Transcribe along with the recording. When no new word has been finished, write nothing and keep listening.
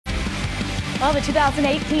Well, the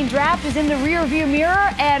 2018 draft is in the rearview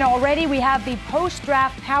mirror, and already we have the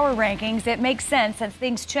post-draft power rankings. It makes sense since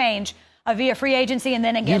things change via free agency and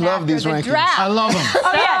then again after the draft. I love them.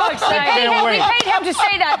 Oh, yeah. We paid him to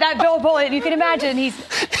say that Bill Bullitt. You can imagine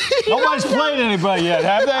Nobody's played anybody yet,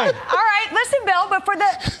 have they? All right, listen, Bill, but for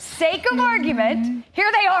the sake of argument,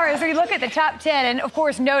 here they are as we look at the top 10, and of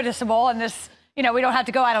course noticeable, and this, we don't have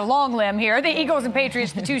to go out on a long limb here. The Eagles and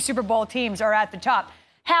Patriots, the two Super Bowl teams, are at the top.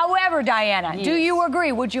 However, Diana, yes. Do you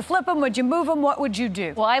agree? Would you flip them? Would you move them? What would you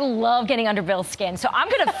do? Well, I love getting under Bill's skin, so I'm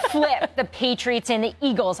going to flip the Patriots and the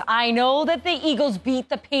Eagles. I know that the Eagles beat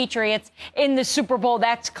the Patriots in the Super Bowl.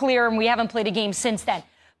 That's clear, and we haven't played a game since then.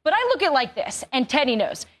 But I look at it like this, and Teddy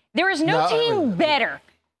knows. There is no team better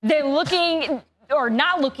than looking or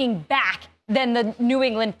not looking back than the New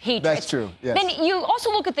England Patriots. That's true, yes. Then you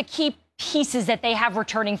also look at the key pieces that they have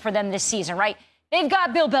returning for them this season, right? They've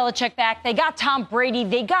got Bill Belichick back. They got Tom Brady.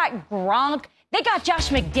 They got Gronk. They got Josh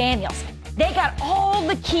McDaniels. They got all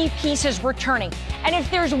the key pieces returning. And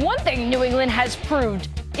if there's one thing New England has proved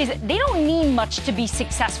is that they don't need much to be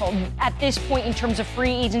successful at this point in terms of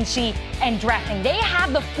free agency and drafting. They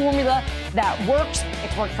have the formula that works.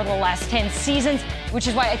 It's worked for the last 10 seasons, which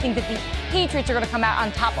is why I think that the Patriots are going to come out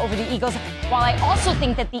on top over the Eagles. While I also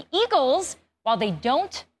think that the Eagles, while they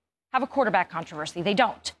don't have a quarterback controversy,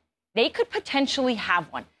 they could potentially have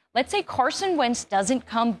one. Let's say Carson Wentz doesn't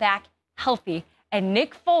come back healthy and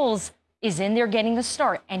Nick Foles is in there getting the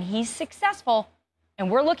start and he's successful and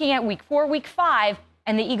we're looking at week 4, week 5,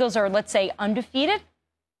 and the Eagles are, let's say, undefeated,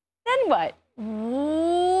 then what?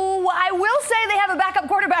 Ooh, I will say they have a backup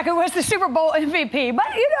quarterback who was the Super Bowl MVP, but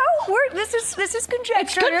this is conjecture.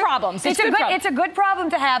 It's good problems. It's a good problem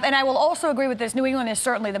to have, and I will also agree with this. New England is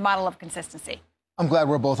certainly the model of consistency. I'm glad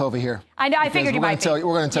we're both over here. I know. I figured you might be. We're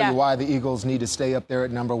going to tell you why the Eagles need to stay up there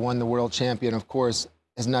at number 1. The world champion, of course,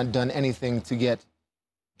 has not done anything to get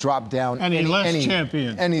dropped down. Any less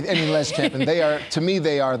champion. They are, to me,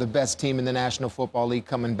 they are the best team in the National Football League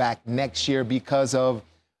coming back next year because of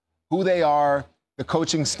who they are, the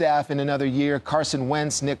coaching staff in another year, Carson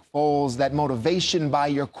Wentz, Nick Foles, that motivation by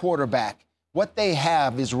your quarterback. What they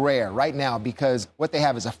have is rare right now because what they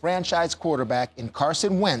have is a franchise quarterback in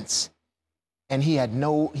Carson Wentz. And he had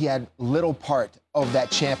little part of that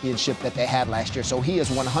championship that they had last year. So he is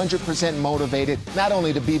 100% motivated, not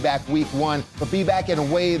only to be back week 1, but be back in a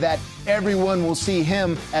way that everyone will see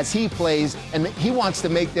him as he plays. And he wants to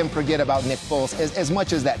make them forget about Nick Foles. As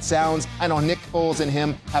much as that sounds, I know Nick Foles and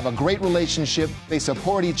him have a great relationship. They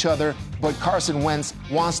support each other. But Carson Wentz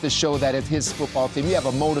wants to show that it's his football team. You have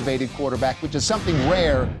a motivated quarterback, which is something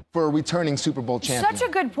rare for a returning Super Bowl champion. Such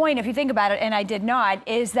a good point, if you think about it, and I did not,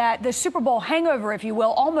 is that the Super Bowl hangover, if you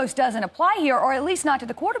will, almost doesn't apply here, or at least not to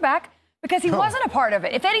the quarterback, because he wasn't a part of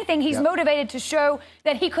it. If anything, he's motivated to show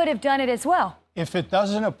that he could have done it as well. If it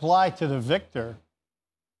doesn't apply to the victor,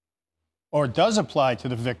 or does apply to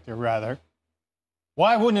the victor, rather,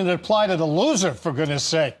 why wouldn't it apply to the loser, for goodness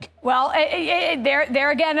sake? Well, they're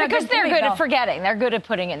again, because they're good at forgetting. They're good at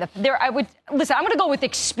putting in the. I'm going to go with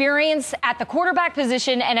experience at the quarterback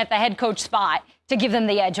position and at the head coach spot to give them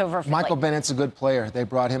the edge over Philly. Michael Bennett's a good player. They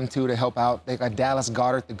brought him to help out. They got Dallas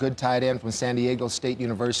Goedert, the good tight end from San Diego State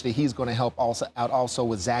University. He's going to help also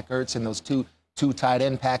with Zach Ertz and those two tight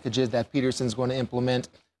end packages that Peterson's going to implement.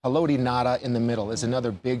 Haloti Ngata in the middle is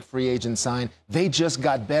another big free agent sign. They just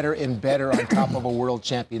got better and better on top of a world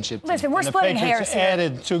championship team. Listen, we're splitting hairs here. The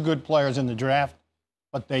Patriots added 2 good players in the draft,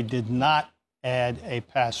 but they did not add a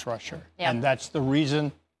pass rusher. Yep. And that's the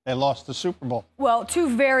reason they lost the Super Bowl. Well,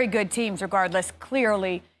 2 very good teams, regardless,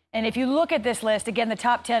 clearly. And if you look at this list, again, the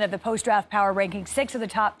top 10 of the post-draft power rankings, 6 of the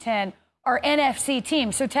top 10 are NFC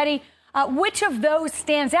teams. So, Teddy, which of those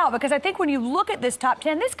stands out? Because I think when you look at this top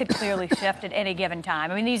 10, this could clearly shift at any given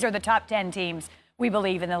time. I mean, these are the top 10 teams we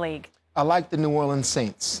believe in the league. I like the New Orleans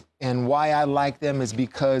Saints. And why I like them is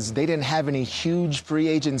because they didn't have any huge free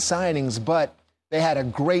agent signings, but they had a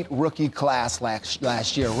great rookie class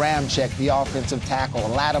last year. Ramczyk, the offensive tackle,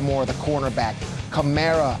 Lattimore, the cornerback,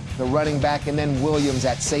 Kamara, the running back, and then Williams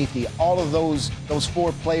at safety. All of those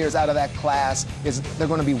 4 players out of that class, they're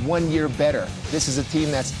going to be 1 year better. This is a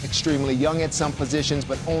team that's extremely young at some positions,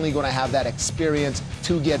 but only going to have that experience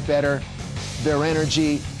to get better. Their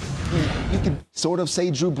energy, you could sort of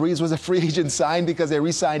say Drew Brees was a free agent sign because they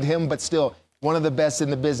re-signed him, but still one of the best in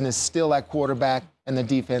the business, still at quarterback, and the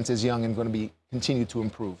defense is young and going to continue to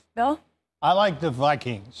improve. Bill? I like the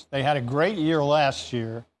Vikings. They had a great year last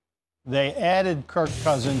year. They added Kirk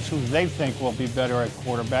Cousins, who they think will be better at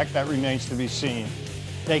quarterback. That remains to be seen.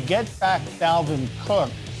 They get back Dalvin Cook,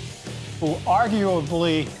 who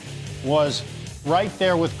arguably was right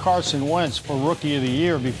there with Carson Wentz for Rookie of the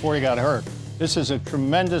Year before he got hurt. This is a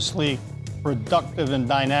tremendously productive and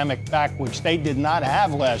dynamic back, which they did not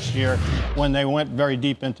have last year when they went very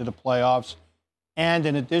deep into the playoffs. And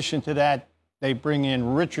in addition to that, they bring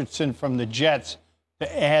in Richardson from the Jets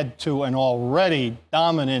to add to an already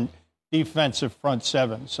dominant defensive front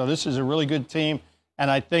seven. So this is a really good team.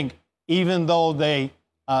 And I think even though the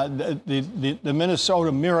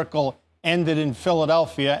Minnesota Miracle ended in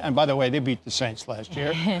Philadelphia, and by the way, they beat the Saints last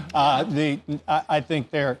year.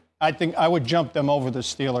 I think I would jump them over the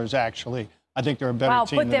Steelers. Actually, I think they're a better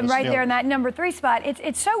team. Wow, put them right there in that number 3 spot.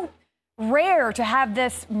 It's so rare to have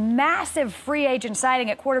this massive free agent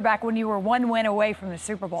signing at quarterback when you were 1 win away from the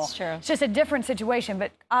Super Bowl. It's true. It's just a different situation,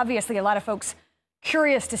 but obviously a lot of folks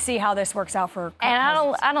curious to see how this works out for Kirk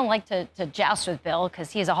Cousins. I don't like to joust with Bill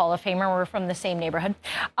because he's a Hall of Famer. We're from the same neighborhood.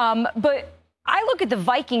 But I look at the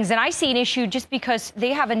Vikings and I see an issue just because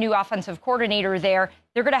they have a new offensive coordinator there.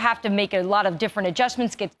 They're going to have to make a lot of different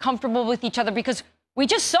adjustments, get comfortable with each other, because we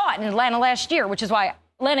just saw it in Atlanta last year, which is why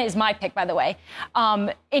Atlanta is my pick, by the way,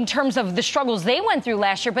 in terms of the struggles they went through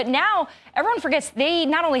last year. But now everyone forgets they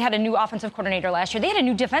not only had a new offensive coordinator last year, they had a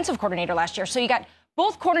new defensive coordinator last year. So you got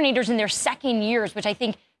both coordinators in their second years, which I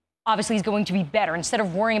think obviously is going to be better. Instead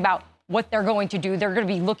of worrying about what they're going to do, they're going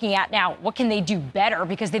to be looking at now, what can they do better,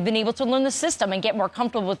 because they've been able to learn the system and get more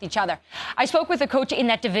comfortable with each other. I spoke with a coach in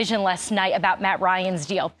that division last night about Matt Ryan's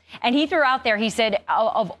deal, and he threw out there, he said,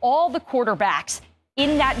 of all the quarterbacks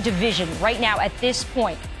in that division right now at this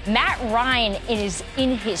point, Matt Ryan is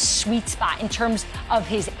in his sweet spot in terms of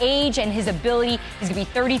his age and his ability. He's going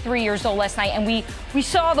to be 33 years old last night, and we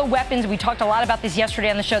saw the weapons. We talked a lot about this yesterday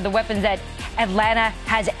on the show, the weapons that Atlanta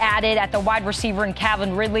has added at the wide receiver in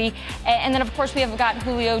Calvin Ridley. And then, of course, we have got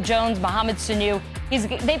Julio Jones, Mohamed Sanu.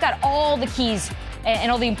 They've got all the keys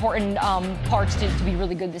and all the important parts to be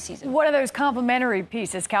really good this season. One of those complementary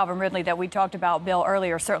pieces, Calvin Ridley, that we talked about, Bill,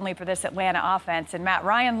 earlier, certainly for this Atlanta offense. And Matt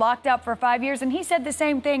Ryan locked up for 5 years, and he said the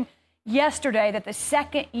same thing yesterday, that the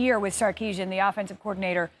second year with Sarkisian, the offensive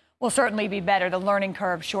coordinator, will certainly be better. The learning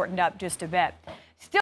curve shortened up just a bit.